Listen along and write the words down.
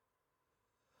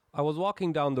I was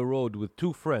walking down the road with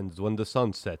two friends when the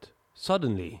sun set.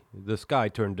 Suddenly, the sky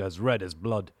turned as red as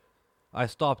blood. I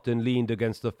stopped and leaned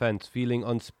against the fence, feeling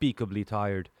unspeakably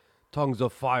tired. Tongues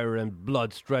of fire and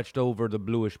blood stretched over the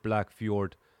bluish-black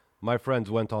fjord. My friends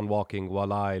went on walking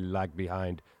while I lagged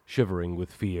behind, shivering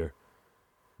with fear.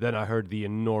 Then I heard the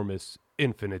enormous,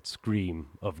 infinite scream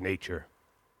of nature.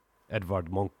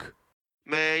 Edvard Munch.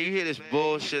 Man, you hear this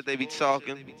bullshit they be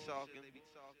talking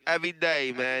every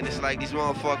day, man. It's like these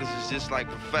motherfuckers is just like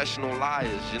professional liars,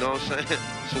 you know what I'm saying?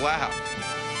 It's wild.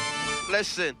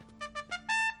 Listen.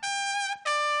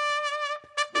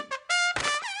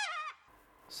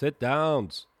 Sit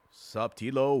down. Sup,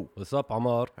 Tilo? What's up,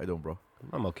 Amar? How you doing, bro?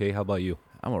 I'm okay. How about you?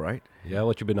 I'm alright. Yeah,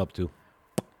 what you been up to?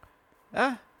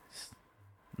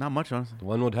 Not much, honestly.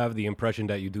 One would have the impression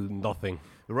that you do nothing.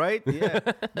 Right? Yeah.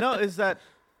 No, it's that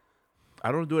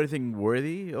I don't do anything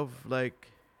worthy of like.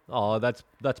 Oh, that's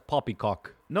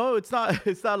poppycock. No, it's not.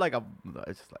 It's not like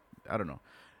it's just like I don't know.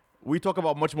 We talk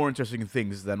about much more interesting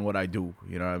things than what I do.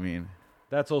 You know what I mean?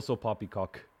 That's also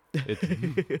poppycock.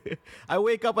 I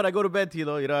wake up and I go to bed,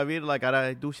 Tilo. You know what I mean? Like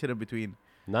I do shit in between.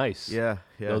 Nice. Yeah.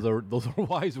 Those are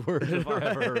wise words if I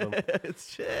ever heard them. It's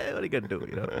shit. What are you gonna do?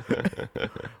 You know.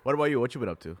 What about you? What you been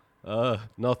up to?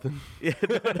 Nothing. Yeah.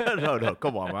 No.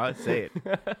 Come on, man. Say it.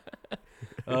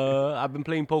 I've been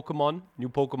playing Pokemon. New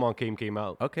Pokemon game came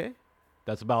out. Okay.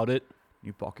 That's about it.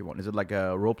 New Pokemon. Is it like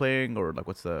a role playing or like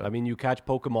what's the? I mean, you catch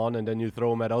Pokemon and then you throw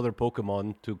them at other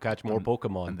Pokemon to catch more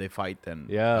Pokemon. And they fight and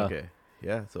Yeah. Okay.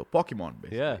 Yeah. So Pokemon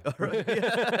basically. Yeah. All right.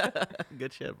 Yeah.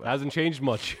 Good shit. Man. Hasn't changed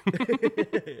much.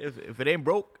 if it ain't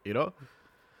broke, you know.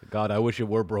 God, I wish it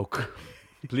were broke.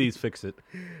 Please fix it.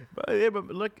 But yeah,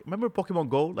 but like remember Pokemon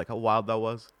Go? Like how wild that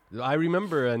was. I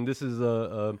remember, and this is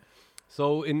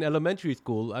so in elementary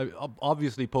school,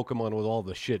 obviously Pokemon was all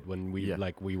the shit when we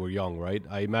we were young, right?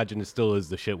 I imagine it still is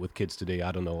the shit with kids today.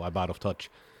 I don't know. I'm out of touch.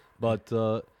 But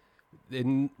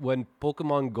when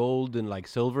Pokemon Gold and like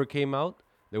Silver came out,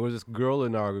 there was this girl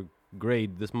in our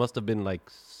grade. This must have been like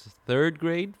third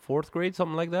grade, fourth grade,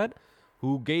 something like that,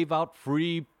 who gave out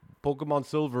free Pokemon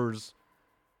Silvers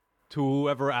to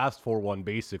whoever asked for one,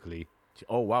 basically.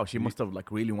 Oh wow, she must have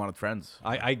like really wanted friends.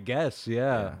 I guess,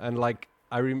 yeah. And like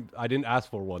I didn't ask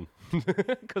for one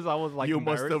because I was like, you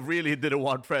must have really didn't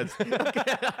want friends.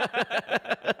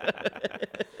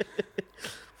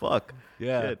 Fuck.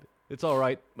 Yeah. Shit. It's all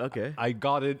right. Okay. I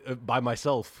got it by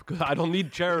myself because I don't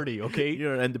need charity, okay?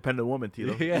 You're an independent woman,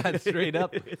 Tilo. Yeah, straight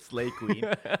up. Slay queen.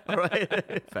 All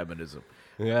right. Feminism.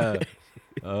 Yeah.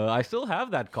 I still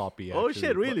have that copy, actually. Oh,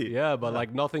 shit, really? But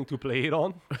like nothing to play it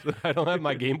on. I don't have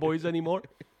my Game Boys anymore.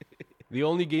 The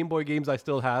only Game Boy games I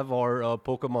still have are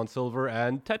Pokemon Silver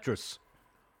and Tetris.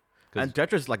 And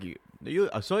Tetris, like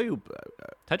I saw you.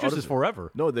 Tetris is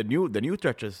forever. No, the new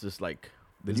Tetris is like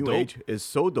the new dope. age is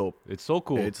so dope. It's so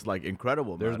cool. It's like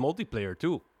incredible. There's man. multiplayer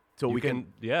too. So you we can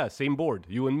same board,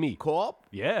 you and me. co-op.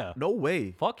 Yeah. No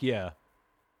way. Fuck yeah.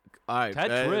 All right,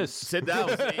 Tetris. Sit down.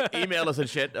 Email us and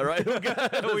shit. All right.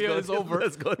 It's over.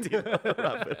 Let's go.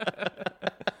 Wrap it.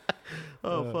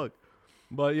 Oh fuck.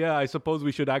 But yeah, I suppose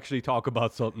we should actually talk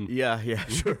about something. Yeah,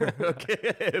 sure.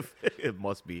 Okay. It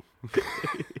must be.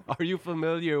 Are you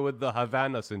familiar with the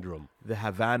Havana syndrome? The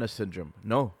Havana syndrome.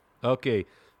 No. Okay.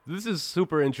 This is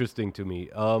super interesting to me.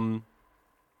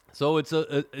 So it's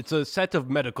a set of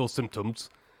medical symptoms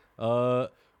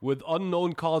with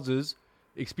unknown causes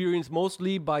experienced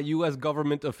mostly by U.S.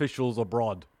 government officials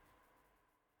abroad.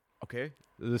 Okay.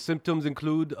 The symptoms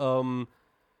include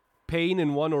pain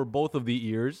in one or both of the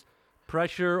ears,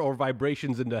 pressure or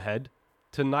vibrations in the head,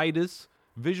 tinnitus,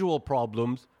 visual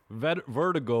problems,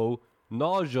 vertigo,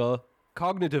 nausea,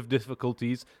 cognitive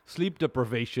difficulties, sleep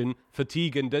deprivation,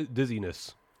 fatigue, and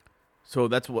dizziness. So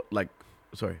that's what, like,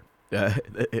 sorry.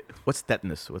 What's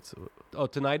tetanus?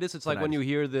 Tinnitus? It's like when Tinnitus. you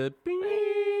hear the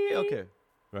bing, Okay.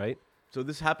 right? So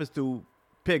this happens to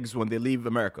pigs when they leave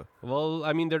America. Well,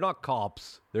 I mean, they're not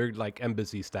cops. They're like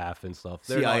embassy staff and stuff.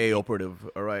 They're CIA operative.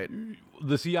 All right.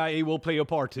 the CIA will play a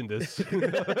part in this.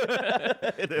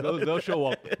 they'll show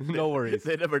up. No worries.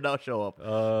 They never now show up.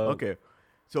 Okay.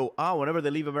 So, whenever they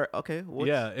leave America, okay.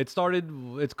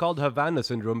 It's called Havana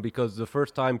syndrome because the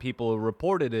first time people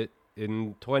reported it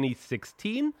in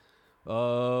 2016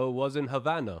 was in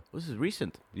Havana. This is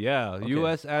recent. Yeah, Okay.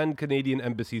 U.S. and Canadian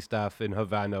embassy staff in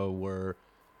Havana were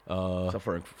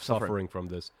Suffering from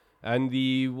this. And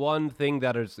the one thing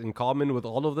that is in common with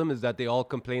all of them is that they all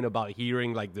complain about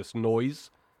hearing like this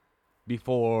noise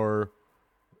before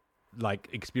like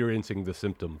experiencing the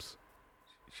symptoms.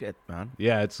 Shit, man.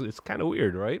 Yeah, it's kind of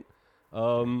weird, right? I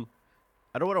don't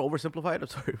want to oversimplify it. I'm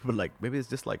sorry, but like maybe it's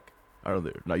just like I don't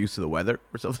know, they're not used to the weather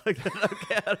or something like that.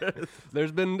 Okay, I don't know.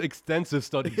 There's been extensive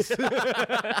studies.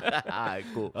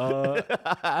 Cool. I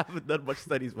haven't done much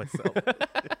studies myself.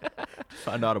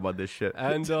 Found out about this shit.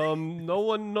 And no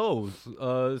one knows.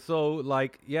 So,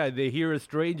 like, yeah, they hear a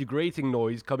strange grating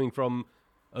noise coming from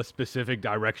a specific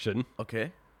direction.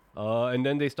 Okay. And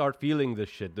then they start feeling this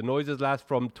shit. The noises last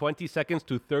from 20 seconds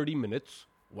to 30 minutes.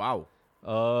 Wow.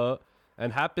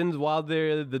 And happens while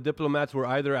the diplomats were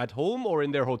either at home or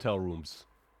in their hotel rooms.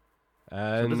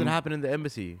 And So it doesn't happen in the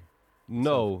embassy.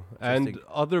 No, and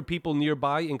interesting. other people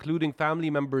nearby, including family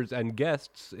members and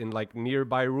guests in like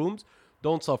nearby rooms,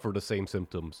 don't suffer the same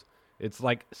symptoms. It's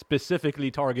like specifically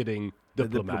targeting The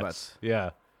diplomats. Yeah.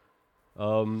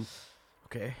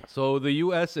 Okay. So the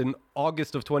U.S. in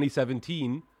August of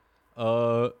 2017,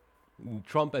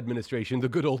 Trump administration, the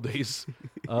good old days,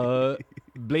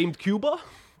 blamed Cuba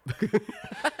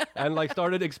and like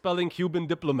started expelling Cuban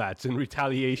diplomats in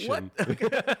retaliation.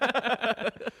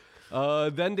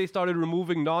 Then they started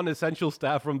removing non-essential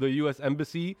staff from the U.S.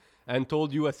 embassy and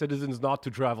told U.S. citizens not to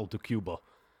travel to Cuba.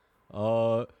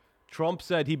 Trump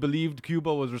said he believed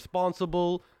Cuba was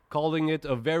responsible, calling it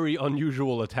a very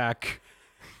unusual attack.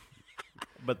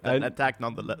 But an And- attack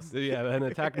nonetheless. Yeah, an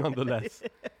attack nonetheless.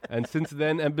 And since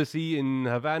then, embassy in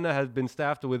Havana has been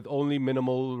staffed with only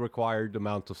minimal required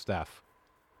amount of staff.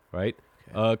 Right?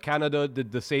 Canada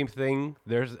did the same thing.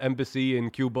 There's embassy in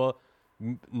Cuba.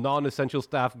 Non-essential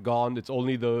staff gone. It's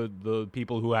only the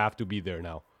people who have to be there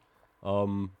now. A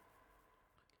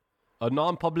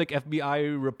non-public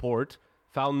FBI report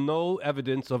found no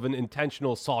evidence of an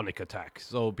intentional sonic attack.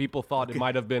 So people thought it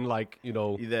might have been like,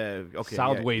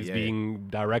 sound waves being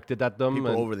directed at them. People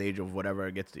and- over the age of whatever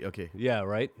gets the yeah,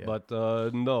 right? Yeah. But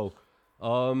no.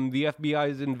 The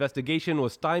FBI's investigation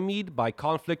was stymied by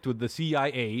conflict with the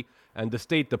CIA and the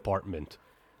State Department.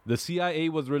 The CIA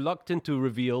was reluctant to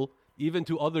reveal, even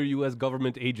to other U.S.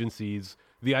 government agencies,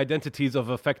 the identities of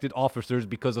affected officers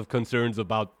because of concerns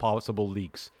about possible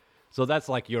leaks. So that's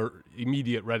like your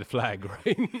immediate red flag,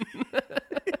 right?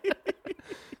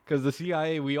 Because the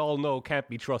CIA, we all know, can't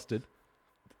be trusted.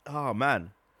 Oh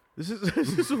man, this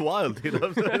is wild. You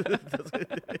know?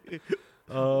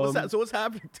 What's that? So what's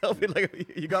happening? Tell me,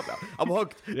 like you got. I'm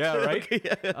hooked. Yeah, right? Okay,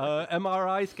 yeah.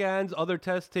 MRI scans, other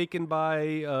tests taken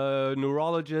by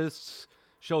neurologists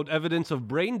showed evidence of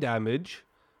brain damage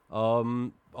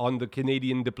on the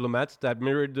Canadian diplomats that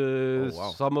mirrored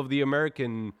wow. some of the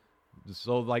American.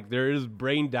 So, like, there is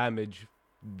brain damage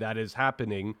that is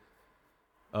happening.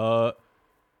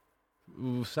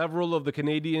 Several of the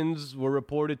Canadians were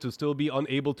reported to still be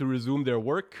unable to resume their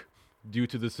work due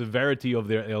to the severity of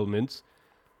their ailments.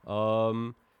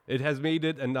 It has made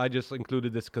it, and I just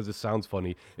included this because it sounds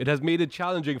funny, it has made it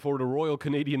challenging for the Royal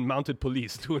Canadian Mounted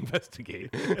Police to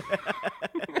investigate.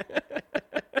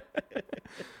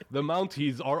 The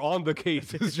Mounties are on the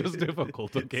case. It's just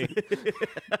difficult, okay?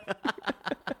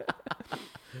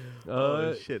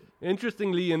 Oh shit.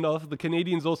 Interestingly enough, the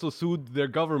Canadians also sued their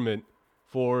government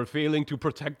for failing to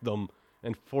protect them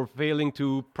and for failing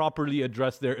to properly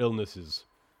address their illnesses.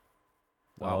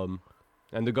 Wow.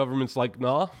 And the government's like,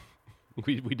 nah,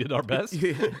 we did our best.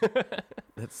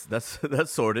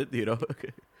 That's sorted. You know.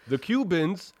 Okay. The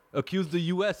Cubans accused the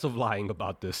U.S. of lying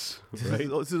about this. Right?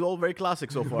 This is all very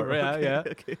classic so far. Yeah,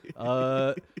 Okay, yeah.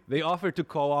 Okay. They offered to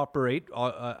cooperate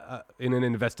in an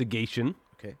investigation.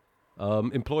 Okay.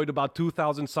 Employed about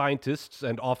 2,000 scientists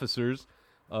and officers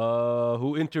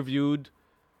who interviewed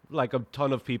like a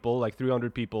ton of people, like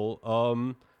 300 people.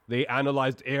 They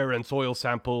analyzed air and soil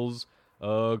samples,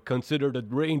 considered a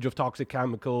range of toxic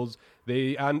chemicals.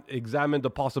 They examined the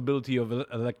possibility of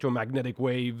electromagnetic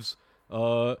waves,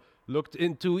 looked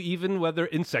into even whether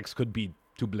insects could be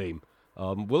to blame.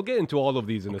 We'll get into all of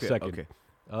these in a second. Okay.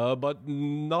 But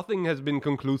nothing has been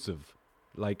conclusive.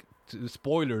 Like,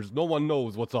 spoilers, no one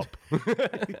knows what's up.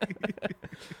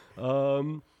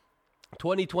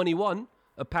 2021,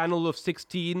 a panel of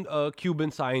 16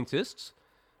 Cuban scientists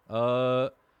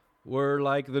were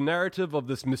like, the narrative of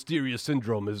this mysterious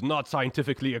syndrome is not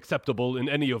scientifically acceptable in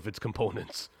any of its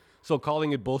components. So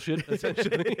calling it bullshit,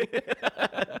 essentially.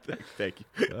 Thank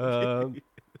you.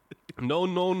 No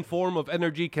known form of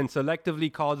energy can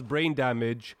selectively cause brain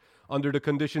damage under the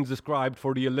conditions described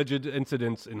for the alleged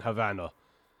incidents in Havana.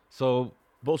 So,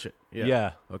 Bullshit. Yeah.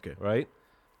 yeah, Okay. right?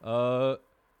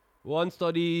 One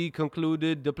study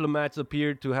concluded diplomats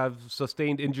appeared to have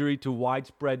sustained injury to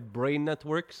widespread brain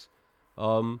networks,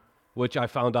 which I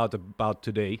found out about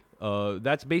today.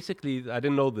 That's basically, I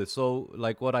didn't know this. So,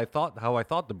 like, how I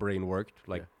thought the brain worked,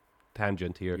 like,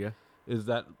 tangent here, Yeah. is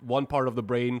that one part of the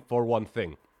brain for one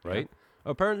thing, right?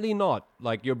 Apparently not.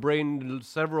 Like your brain,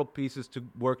 several pieces to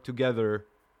work together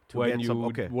when get you some-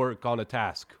 okay. work on a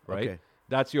task, right? Okay.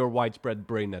 That's your widespread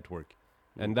brain network.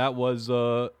 And that was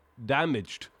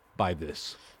damaged by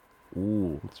this.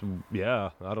 Ooh.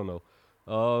 Yeah, I don't know.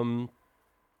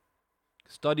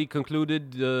 Study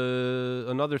concluded,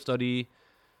 another study,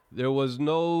 there was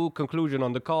no conclusion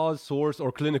on the cause, source,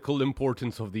 or clinical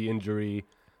importance of the injury.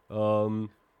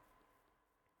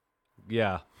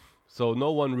 Yeah, so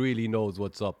no one really knows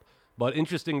what's up. But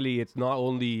interestingly, it's not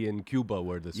only in Cuba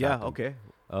where this happened. Okay.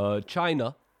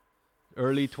 China,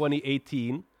 early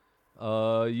 2018,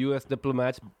 U.S.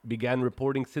 diplomats began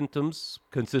reporting symptoms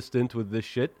consistent with this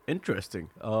shit. Interesting.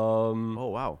 Um, Oh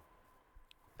wow.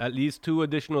 At least 2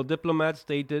 additional diplomats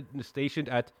stationed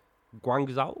at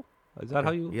Guangzhou. Is that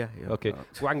how you? Yeah. Okay,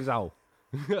 Guangzhou.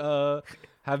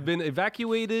 Have been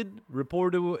evacuated.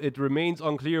 Reported it remains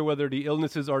unclear whether the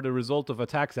illnesses are the result of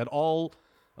attacks at all.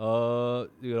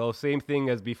 Same thing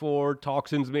as before.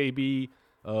 Toxins maybe,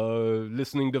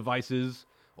 listening devices,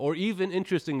 or even,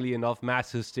 interestingly enough,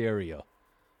 mass hysteria.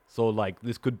 So, like,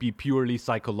 this could be purely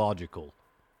psychological,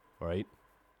 right?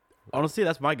 Honestly,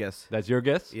 that's my guess. That's your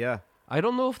guess? Yeah. I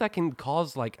don't know if that can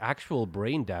cause like actual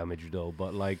brain damage though,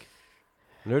 but like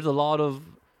there's a lot of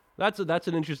that's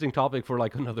an interesting topic for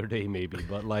like another day maybe,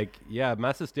 but like yeah,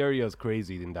 mass hysteria is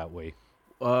crazy in that way.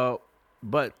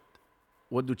 But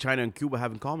what do China and Cuba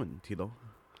have in common, Tilo?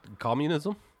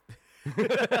 Communism?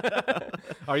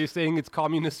 Are you saying it's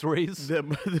communist race?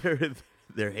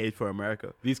 Their hate for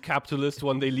America. These capitalists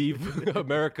when they leave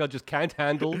America just can't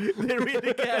handle. They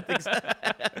really can't.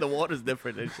 The water's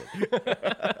different. And shit.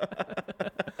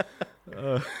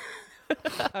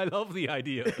 I love the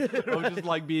idea of just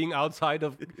like being outside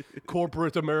of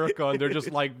corporate America and they're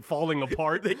just like falling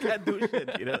apart. They can't do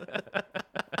shit, you know.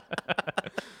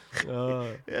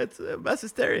 It's mass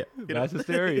hysteria. Mass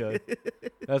hysteria.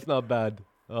 That's not bad.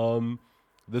 The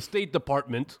State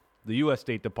Department, the U.S.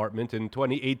 State Department, in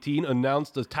 2018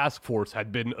 announced a task force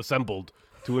had been assembled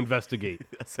to investigate.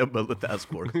 Assemble the task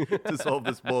force to solve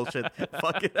this bullshit.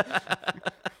 Fuck it.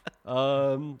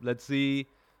 Let's see.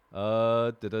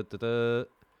 They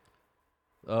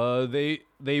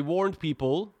warned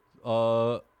people,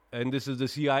 and this is the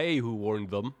CIA who warned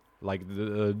them, like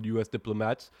the U.S.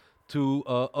 diplomats, to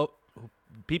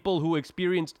people who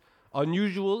experienced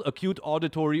unusual acute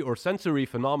auditory or sensory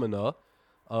phenomena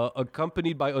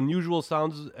accompanied by unusual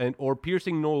sounds and or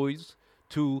piercing noise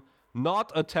to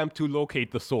not attempt to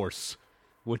locate the source,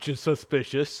 which is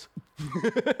suspicious.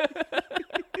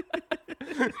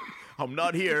 I'm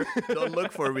not here. Don't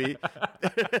look for me.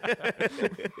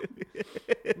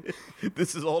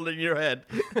 This is all in your head.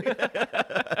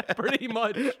 Pretty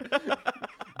much.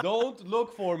 Don't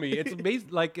look for me.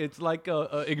 It's like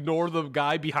ignore the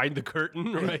guy behind the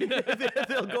curtain, right?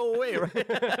 They'll go away, right?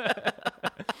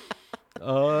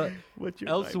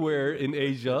 Elsewhere in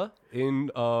Asia,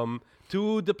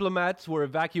 2 diplomats were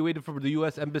evacuated from the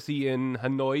U.S. Embassy in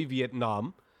Hanoi,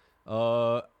 Vietnam,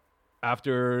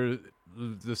 after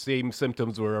the same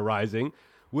symptoms were arising,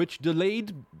 which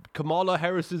delayed Kamala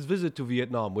Harris's visit to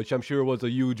Vietnam, which I'm sure was a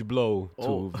huge blow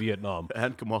to Vietnam.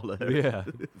 And Kamala Harris. Yeah.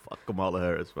 Fuck Kamala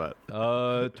Harris, man.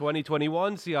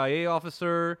 2021, CIA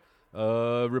officer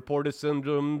reported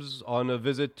symptoms on a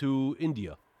visit to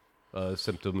India.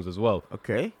 Symptoms as well.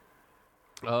 Okay.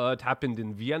 It happened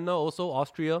in Vienna, also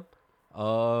Austria,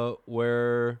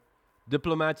 where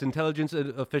diplomats, intelligence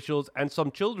officials, and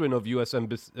some children of U.S.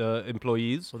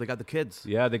 employees. So they got the kids.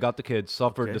 Yeah, they got the kids.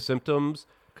 Suffered Okay. the symptoms.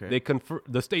 Okay.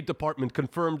 The State Department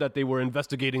confirmed that they were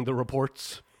investigating the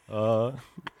reports.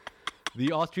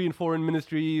 The Austrian Foreign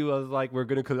Ministry was like, "We're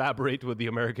going to collaborate with the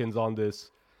Americans on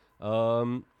this."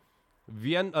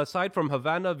 Vienna, aside from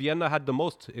Havana, Vienna had the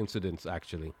most incidents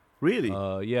actually. Really?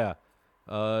 Yeah.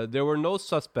 There were no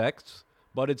suspects,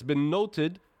 but it's been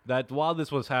noted that while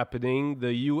this was happening,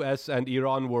 the U.S. and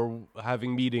Iran were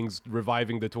having meetings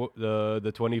reviving the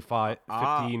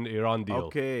 2015 Iran deal.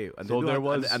 Okay. And So there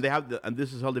was, and they have and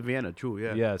this is held in Vienna, true,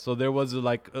 yeah. yeah. So there was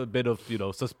like a bit of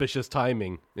suspicious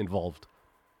timing involved.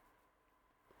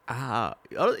 I'm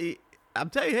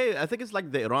telling you, hey, I think it's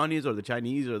like the Iranis or the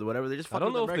Chinese or the whatever. They're just I fucking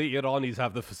don't know with if the the Iranis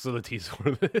have the facilities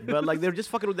for this. but like they're just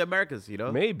fucking with the Americans, you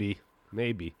know? Maybe.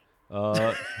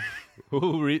 No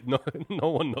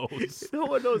one knows. No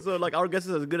one knows. So like our guess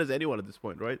is as good as anyone at this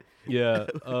point, right? Yeah,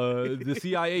 the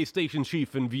CIA station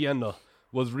chief in Vienna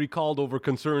was recalled over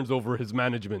concerns over his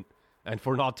management and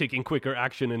for not taking quicker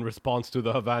action in response to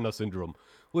the Havana syndrome.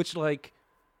 Which, like,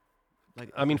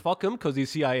 I mean, fuck him because he's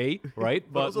CIA, right?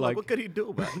 But also, like, what can he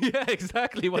do, man? yeah,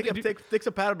 exactly. What Take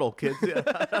some Panadol, kids. Yeah,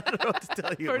 I don't know what to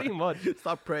tell you. Pretty man. much.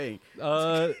 Stop praying.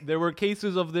 There were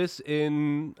cases of this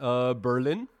in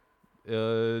Berlin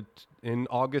in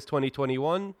August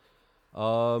 2021,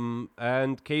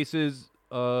 and cases.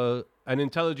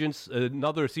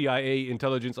 Another CIA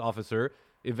intelligence officer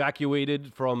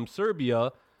evacuated from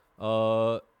Serbia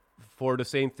for the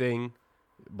same thing,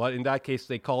 but in that case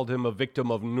they called him a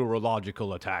victim of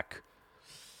neurological attack.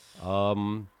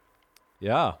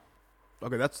 Yeah.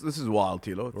 Okay, this is wild,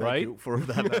 Tilo. Thank you for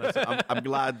that. I'm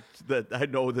glad that I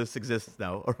know this exists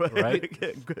now. Right?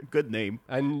 Good name.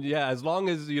 And yeah, as long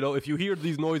as, if you hear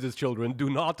these noises, children, do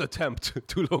not attempt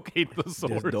to locate the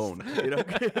source. Just don't.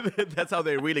 That's how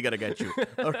they're really going to get you.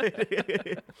 All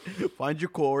right? Find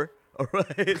your core. All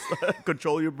right?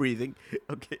 Control your breathing.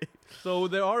 Okay. So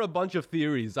there are a bunch of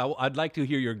theories. I'd like to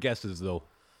hear your guesses, though.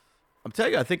 I'm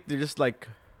telling you, I think they're just like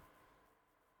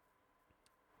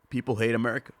people hate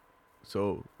America.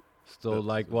 So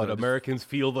what? Americans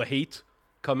feel the hate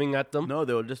coming at them? No,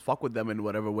 they'll just fuck with them in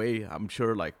whatever way. I'm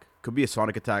sure, could be a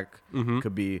sonic attack. Mm-hmm. It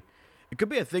could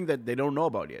be a thing that they don't know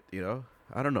about yet.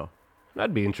 I don't know.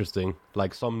 That'd be interesting.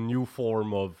 Like some new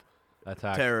form of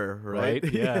attack, terror, right?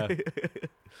 Yeah,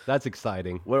 that's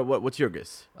exciting. What's your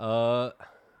guess?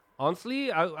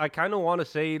 Honestly, I kind of want to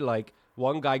say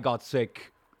one guy got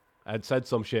sick and said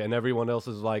some shit, and everyone else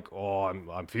is like, "Oh,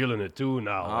 I'm feeling it too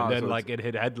now," and then it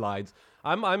hit headlines.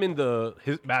 I'm in the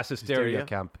mass hysteria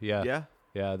camp. Yeah,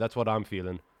 that's what I'm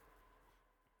feeling.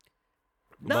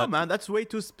 No, man, that's way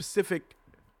too specific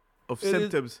of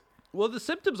symptoms. Well, the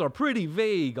symptoms are pretty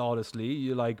vague, honestly.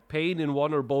 You pain in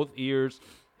one or both ears,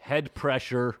 head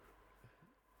pressure,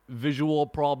 visual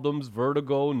problems,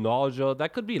 vertigo, nausea.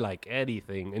 That could be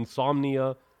anything.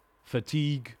 Insomnia,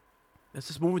 fatigue. Let's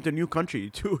just move into a new country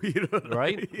too,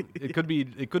 Right? It could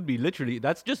be literally.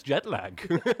 That's just jet lag.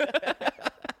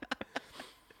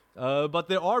 But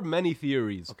there are many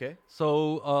theories. Okay.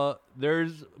 So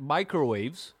there's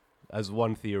microwaves as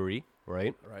one theory,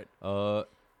 right? Right.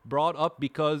 Brought up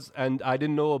because, and I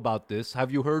didn't know about this.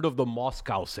 Have you heard of the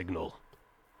Moscow signal?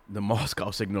 The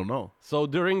Moscow signal, no. So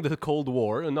during the Cold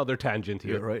War, another tangent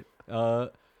here. Yeah, right.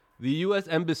 The U.S.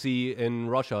 Embassy in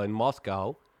Russia, in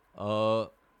Moscow, from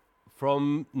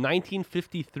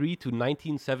 1953 to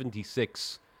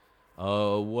 1976,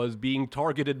 was being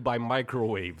targeted by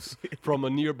microwaves from a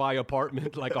nearby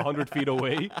apartment 100 feet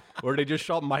away, where they just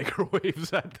shot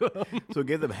microwaves at them. So it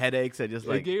gave them headaches and just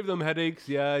It gave them headaches,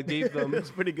 yeah, it gave them... That's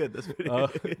pretty good,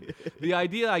 good. The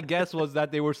idea, I guess, was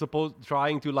that they were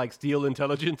trying to steal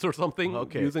intelligence or something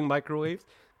using microwaves.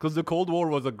 Because the Cold War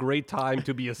was a great time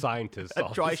to be a scientist.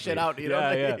 Try shit out,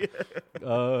 Yeah.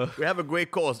 We have a great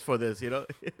cause for this,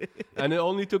 And it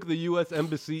only took the U.S.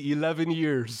 Embassy 11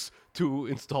 years to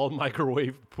install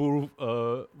microwave-proof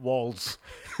walls.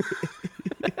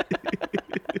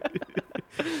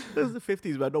 This is the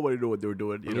 50s, man. Nobody knew what they were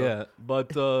doing, Yeah,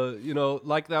 but,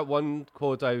 like that one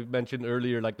quote I mentioned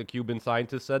earlier, the Cuban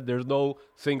scientist said, there's no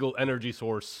single energy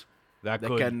source that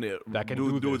can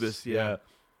do this. Yeah.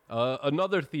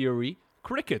 Another theory,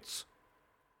 crickets.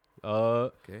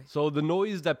 Okay. So the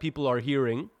noise that people are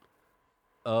hearing,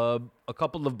 a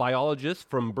couple of biologists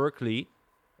from Berkeley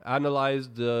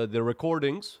analyzed the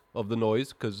recordings of the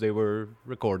noise because they were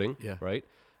recording, right?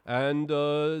 And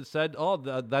said,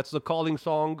 that's the calling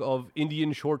song of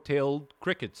Indian short-tailed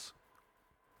crickets.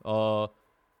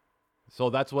 So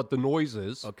that's what the noise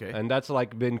is. Okay. And that's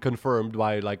been confirmed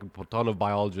by a ton of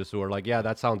biologists who are yeah,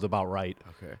 that sounds about right.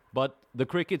 Okay. But the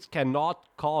crickets cannot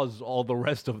cause all the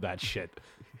rest of that shit.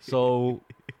 So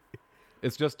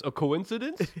it's just a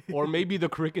coincidence? Or maybe the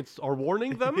crickets are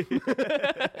warning them?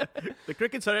 The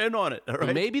crickets are in on it, all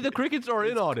right? Maybe the crickets are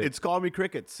in on it. It's Call Me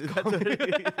Crickets.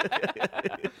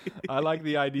 I like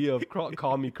the idea of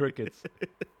Call Me Crickets.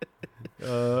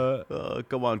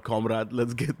 Come on, comrade.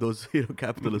 Let's get those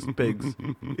capitalist pigs.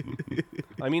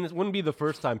 I mean, it wouldn't be the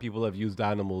first time people have used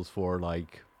animals for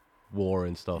war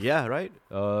and stuff. Yeah, right?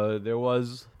 There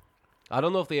was, I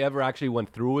don't know if they ever actually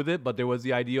went through with it, but there was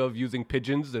the idea of using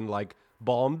pigeons and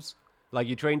bombs.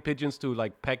 You train pigeons to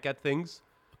peck at things.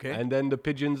 Okay. And then the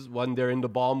pigeons, when they're in the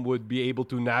bomb, would be able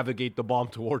to navigate the bomb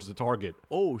towards the target.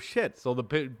 Oh, shit. So the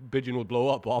pigeon would blow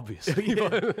up, obviously.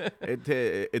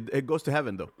 It goes to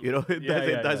heaven, though.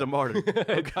 It dies a martyr.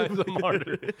 It dies a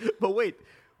martyr. But wait,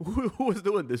 who was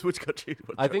doing this? Which country?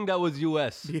 I think that was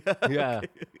U.S. Yeah.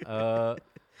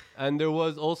 And there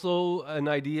was also an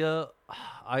idea,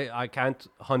 I can't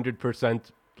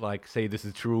 100% say this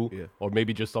is true, or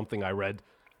maybe just something I read,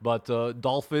 but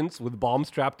dolphins with bombs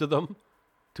strapped to them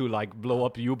to blow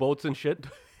up U-boats and shit.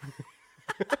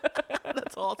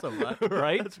 awesome, man.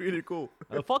 Right? That's really cool.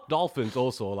 Fuck dolphins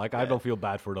also. Like, I don't feel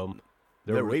bad for them.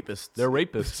 They're rapists. They're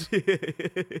rapists.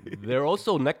 They're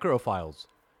also necrophiles.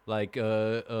 Like,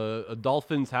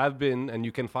 dolphins have been, and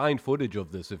you can find footage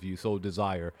of this if you so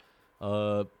desire,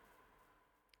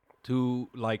 to,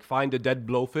 like, find a dead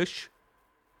blowfish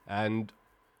and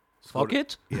fuck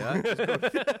it. Yeah.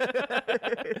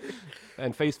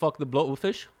 And face fuck the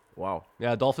blowfish. Wow.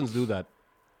 Yeah, dolphins do that.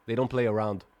 They don't play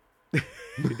around.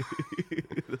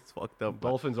 That's fucked up.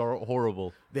 Dolphins are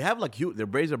horrible. They have like huge. Their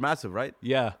brains are massive, right?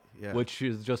 Yeah, Yeah. which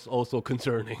is just also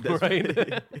concerning,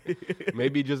 right?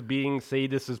 Maybe just being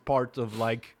sadist is part of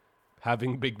like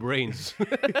having big brains.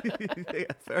 Yeah,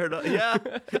 fair enough. Yeah.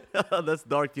 That's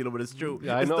dark, but it's true.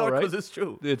 Yeah, I it's know, dark right? because it's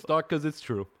true. It's dark because it's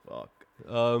true. Fuck.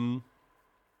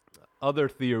 Other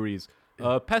theories.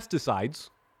 Pesticides.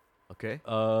 Okay.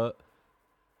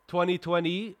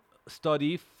 2020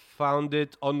 study found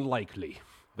it unlikely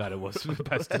that it was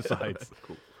pesticides.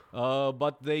 Cool.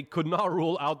 But they could not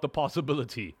rule out the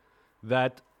possibility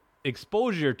that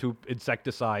exposure to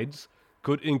insecticides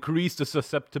could increase the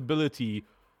susceptibility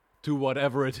to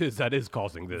whatever it is that is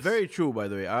causing this. Very true, by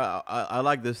the way. I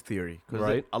like this theory. 'Cause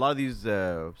Right. a lot of these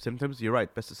symptoms, you're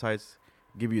right. Pesticides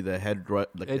give you the head like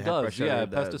the It head does, pressure, yeah.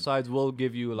 the- Pesticides will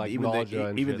give you like nausea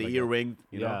and even shit the like ear that. ring.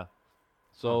 You Yeah. know?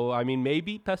 So I mean,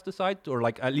 maybe pesticide or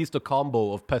like at least a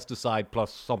combo of pesticide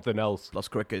plus something else, Plus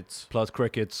crickets. plus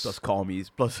crickets. Plus commies.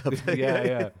 Plus something.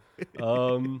 yeah.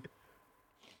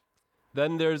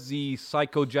 Then there's the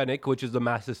psychogenic, which is the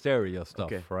mass hysteria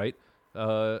stuff, Okay. right?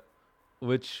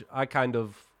 Which I kind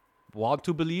of want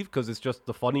to believe because it's just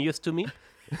the funniest to me.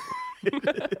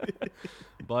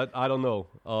 But I don't know.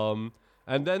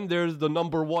 And then there's the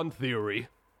number one theory,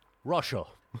 Russia.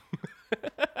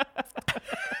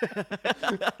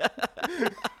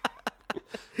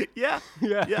 Yeah.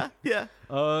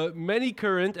 Many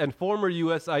current and former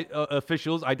U.S.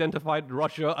 Officials identified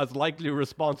Russia as likely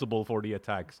responsible for the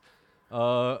attacks.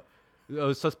 A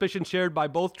suspicion shared by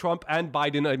both Trump and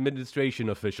Biden administration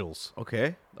officials.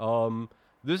 Okay.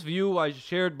 This view was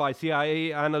shared by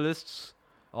CIA analysts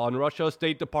on Russia,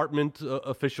 State Department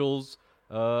officials,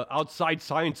 outside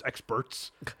science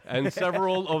experts, and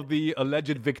several of the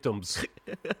alleged victims.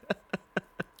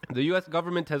 The U.S.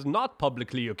 government has not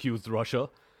publicly accused Russia,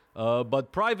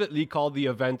 but privately called the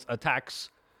events attacks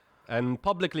and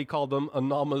publicly called them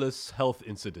anomalous health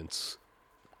incidents.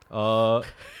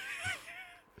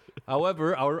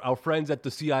 However, our friends at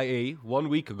the CIA 1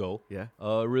 week ago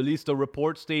released a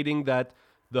report stating that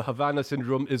the Havana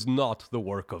Syndrome is not the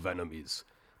work of enemies,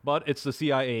 but it's the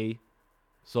CIA,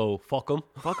 so fuck them.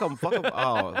 Fuck them.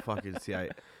 Oh, fucking CIA.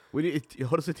 We need,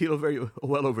 honestly, Tilo, very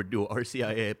well overdue our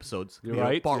CIA episodes. You're You know,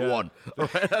 right, Part yeah. 1. All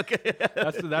right, okay.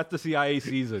 That's the CIA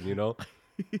season, you know.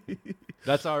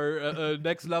 That's our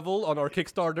next level on our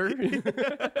Kickstarter.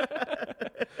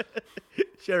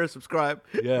 Share and subscribe.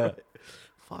 Yeah.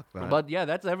 Fuck, man. But yeah,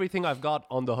 that's everything I've got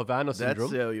on the Havana that's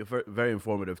Syndrome. you're very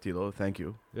informative, Tilo. Thank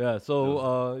you. Yeah,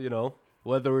 so, you know,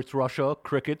 whether it's Russia,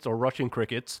 crickets, or Russian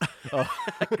crickets.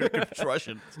 It's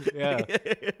Russian. Yeah.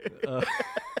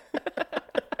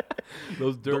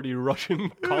 Those dirty Russian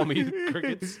commie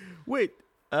crickets. Wait,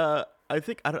 I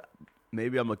think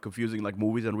maybe I'm like confusing like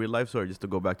movies and real life. Sorry, just to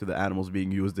go back to the animals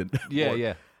being used in. Yeah, war.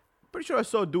 yeah. Pretty sure I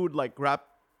saw a dude like wrap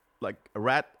like a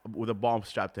rat with a bomb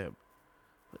strapped to him.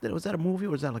 Was that a movie or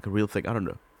was that like a real thing? I don't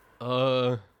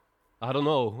know. I don't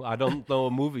know. I don't know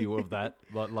a movie of that,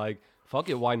 but like, fuck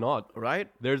it, why not? Right?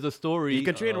 There's a story. You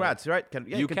can train rats, right?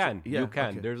 You can.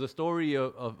 Okay. There's a story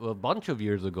of a bunch of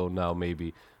years ago now,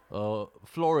 maybe.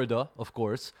 Florida, of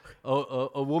course.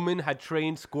 A woman had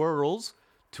trained squirrels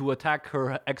to attack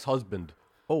her ex-husband.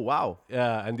 Oh, wow.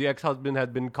 Yeah, and the ex-husband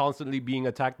had been constantly being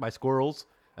attacked by squirrels,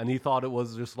 and he thought it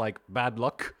was just like bad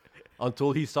luck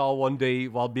until he saw one day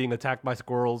while being attacked by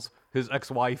squirrels, his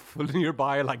ex-wife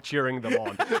nearby like cheering them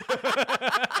on.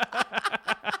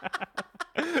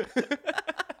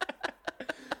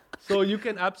 So you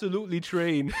can absolutely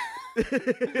train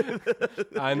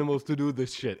animals to do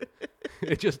this shit.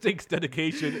 It just takes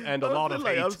dedication and a lot of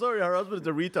hate. I'm sorry, her husband's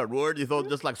a retard. Word, you thought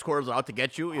just like squirrels are out to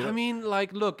get you. You know? I mean,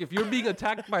 like, look, if you're being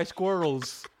attacked by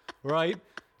squirrels, right?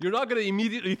 You're not going to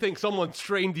immediately think someone's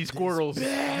trained these squirrels.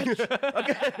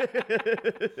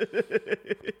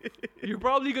 You're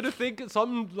probably going to think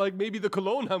some, like, maybe the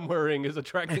cologne I'm wearing is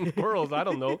attracting squirrels. I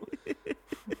don't know.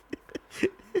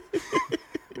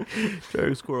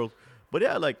 Training squirrels. But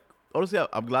yeah, like, honestly,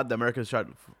 I'm glad the Americans tried.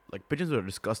 Like, pigeons are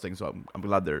disgusting, so I'm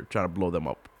glad they're trying to blow them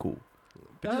up. Cool.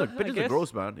 Pigeons are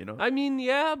gross, man, you know? I mean,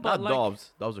 yeah, but Not like,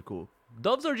 doves. Doves are cool.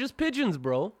 doves are just pigeons,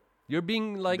 bro. You're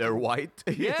being like... They're white.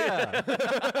 Yeah.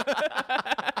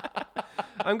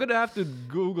 I'm gonna have to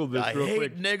Google this I real hate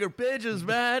quick. nigger pigeons,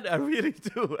 man. I really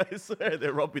do. I swear they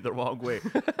rub me the wrong way.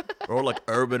 Or like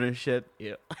urban and shit.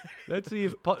 Yeah. Let's see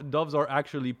if doves are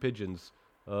actually pigeons.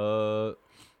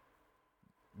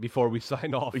 Before we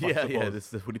sign off. Yeah. We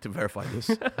need to verify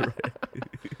this.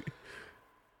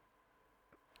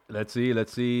 Let's see.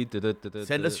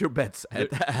 Send us your bets at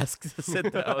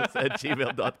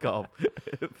asksidhouse@gmail.com.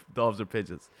 Doves or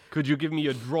pigeons. Could you give me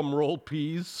a drum roll,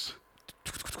 please?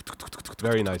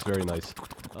 Very nice.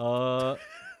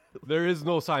 There is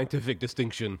no scientific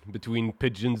distinction between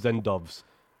pigeons and doves,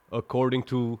 according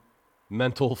to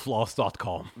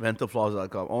mentalfloss.com.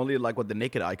 Mentalflaws.com. Only like what the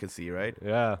naked eye can see, right?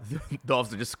 Yeah.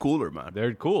 Doves are just cooler, man.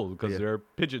 They're cool because they're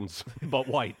pigeons, but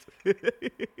white.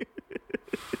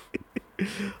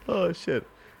 Oh, shit.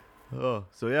 Oh,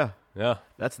 so yeah. Yeah.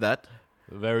 That's that.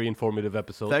 A very informative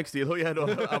episode. Thanks, Dilo. Yeah, no,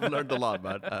 I've learned a lot,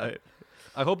 man.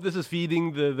 I hope this is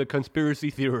feeding the conspiracy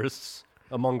theorists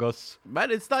among us. Man,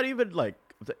 it's not even like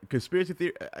conspiracy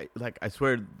theory. I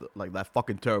swear, like that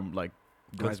fucking term, like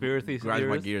Conspiracy grinds my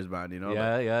theorists? gears, man. You know,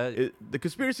 Yeah. the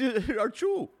conspiracies are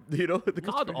true. You know,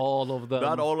 Not all of them.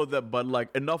 not all of them, but like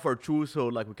enough are true, so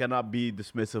like we cannot be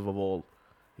dismissive of all.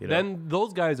 You know? Then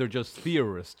those guys are just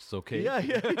theorists, okay? Yeah,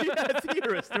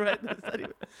 theorists, right? That's not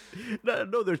even,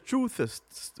 no, they're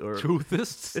truthists or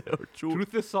Truthists? or true.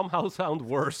 Truthists somehow sound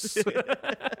worse.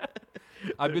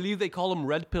 I believe they call them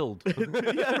red-pilled.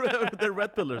 Yeah, they're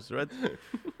red pillars, right?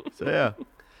 So yeah,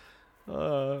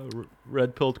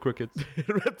 Red-pilled crickets.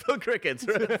 red pill crickets.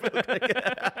 The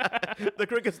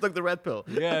crickets took the red pill.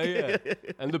 Yeah.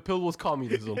 And the pill was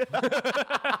communism.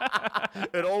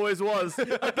 It always was.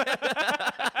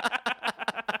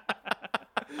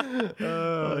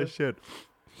 Oh shit.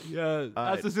 Yeah,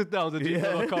 ask the sit downs at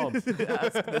gmail.com. Ask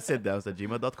the sit downs at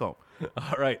gmail.com.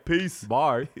 All right. Peace.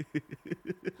 Bye.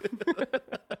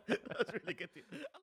 That's really good.